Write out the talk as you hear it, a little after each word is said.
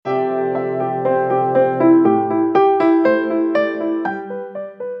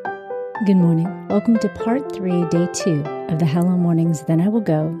Good morning. Welcome to part 3, day 2 of the Hello Mornings Then I Will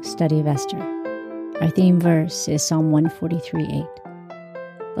Go study of Esther. Our theme verse is Psalm 143:8.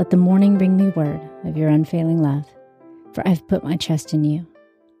 Let the morning bring me word of your unfailing love, for I have put my trust in you.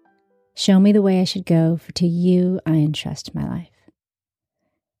 Show me the way I should go, for to you I entrust my life.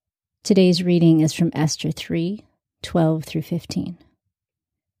 Today's reading is from Esther 3:12 through 15.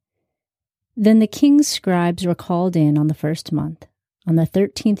 Then the king's scribes were called in on the first month, on the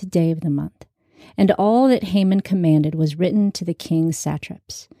 13th day of the month, and all that Haman commanded was written to the king's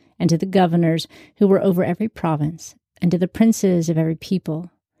satraps, and to the governors who were over every province, and to the princes of every people,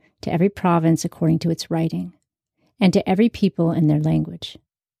 to every province according to its writing, and to every people in their language.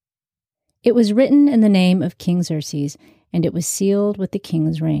 It was written in the name of King Xerxes, and it was sealed with the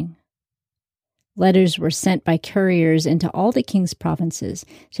king's ring. Letters were sent by couriers into all the king's provinces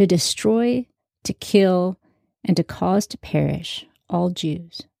to destroy, to kill, and to cause to perish all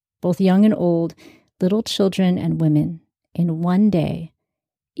Jews, both young and old, little children and women, in one day,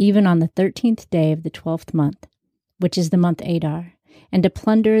 even on the 13th day of the 12th month, which is the month Adar, and to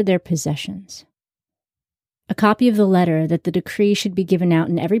plunder their possessions. A copy of the letter that the decree should be given out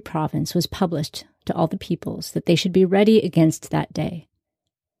in every province was published to all the peoples, that they should be ready against that day.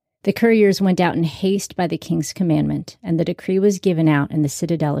 The couriers went out in haste by the king's commandment, and the decree was given out in the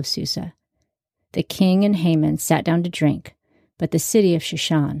citadel of Susa. The king and Haman sat down to drink, but the city of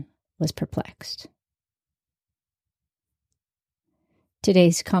Shushan was perplexed.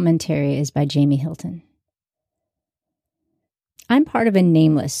 Today's commentary is by Jamie Hilton. I'm part of a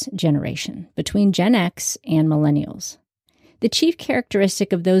nameless generation, between Gen X and millennials. The chief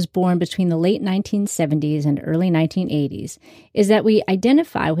characteristic of those born between the late 1970s and early 1980s is that we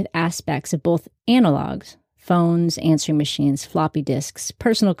identify with aspects of both analogs, phones, answering machines, floppy disks,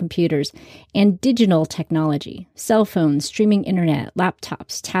 personal computers, and digital technology, cell phones, streaming internet,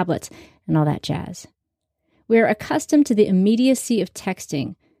 laptops, tablets, and all that jazz. We are accustomed to the immediacy of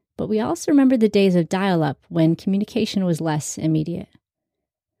texting, but we also remember the days of dial-up when communication was less immediate.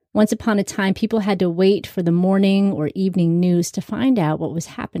 Once upon a time, people had to wait for the morning or evening news to find out what was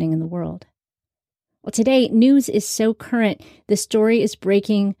happening in the world. Well, today, news is so current, the story is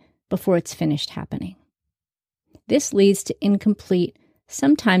breaking before it's finished happening. This leads to incomplete,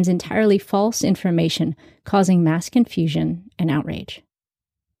 sometimes entirely false information, causing mass confusion and outrage.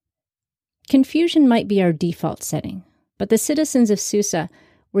 Confusion might be our default setting, but the citizens of Susa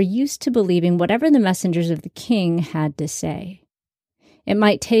were used to believing whatever the messengers of the king had to say. It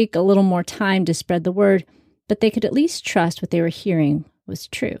might take a little more time to spread the word, but they could at least trust what they were hearing was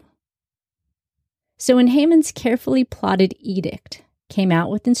true. So when Haman's carefully plotted edict came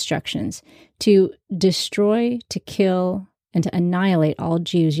out with instructions to destroy, to kill, and to annihilate all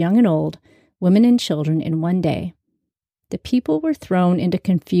Jews, young and old, women and children in one day, the people were thrown into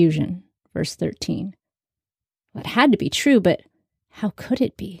confusion. Verse 13. Well, it had to be true, but how could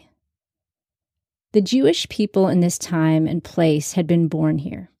it be? The Jewish people in this time and place had been born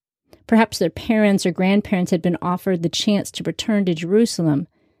here. Perhaps their parents or grandparents had been offered the chance to return to Jerusalem,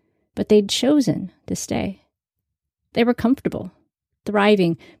 but they'd chosen to stay. They were comfortable,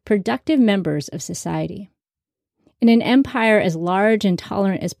 thriving, productive members of society. In an empire as large and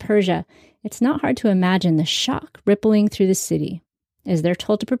tolerant as Persia, it's not hard to imagine the shock rippling through the city as they're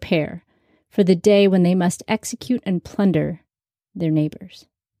told to prepare for the day when they must execute and plunder their neighbors.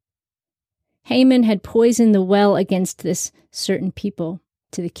 Haman had poisoned the well against this certain people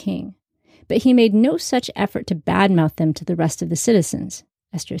to the king, but he made no such effort to badmouth them to the rest of the citizens,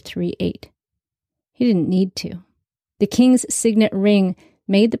 Esther 3:8. He didn't need to. The king's signet ring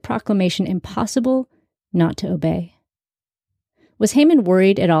made the proclamation impossible not to obey. Was Haman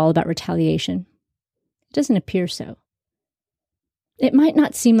worried at all about retaliation? It doesn't appear so. It might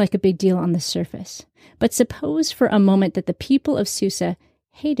not seem like a big deal on the surface, but suppose for a moment that the people of Susa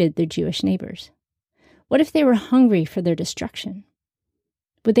hated their Jewish neighbors. What if they were hungry for their destruction?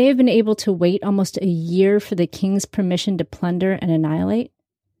 Would they have been able to wait almost a year for the king's permission to plunder and annihilate?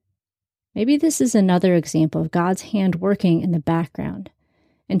 Maybe this is another example of God's hand working in the background,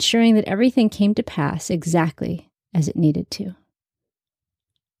 ensuring that everything came to pass exactly as it needed to.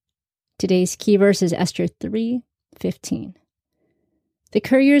 Today's key verse is Esther 3:15. The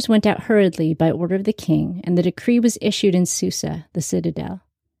couriers went out hurriedly by order of the king, and the decree was issued in Susa, the citadel.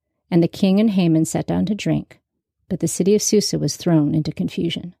 And the king and Haman sat down to drink, but the city of Susa was thrown into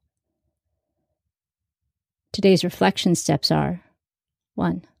confusion. Today's reflection steps are: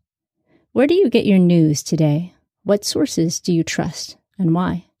 1. Where do you get your news today? What sources do you trust, and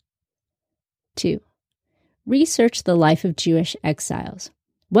why? 2. Research the life of Jewish exiles.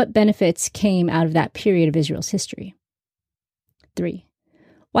 What benefits came out of that period of Israel's history? 3.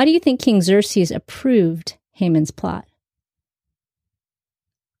 Why do you think King Xerxes approved Haman's plot?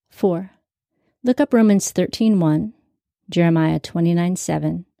 4. Look up Romans 13:1, Jeremiah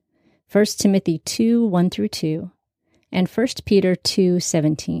 29:7, 1 Timothy 2:1-2, and 1 Peter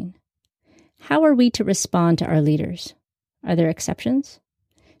 2:17. How are we to respond to our leaders? Are there exceptions?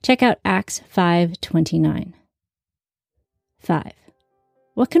 Check out Acts 5:29. 5.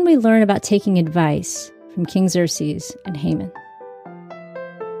 What can we learn about taking advice from King Xerxes and Haman?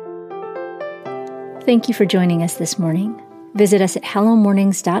 Thank you for joining us this morning. Visit us at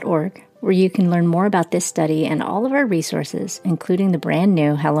hellomornings.org, where you can learn more about this study and all of our resources, including the brand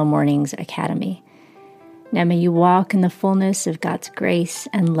new Hello Mornings Academy. Now may you walk in the fullness of God's grace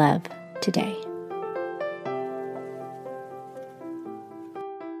and love today.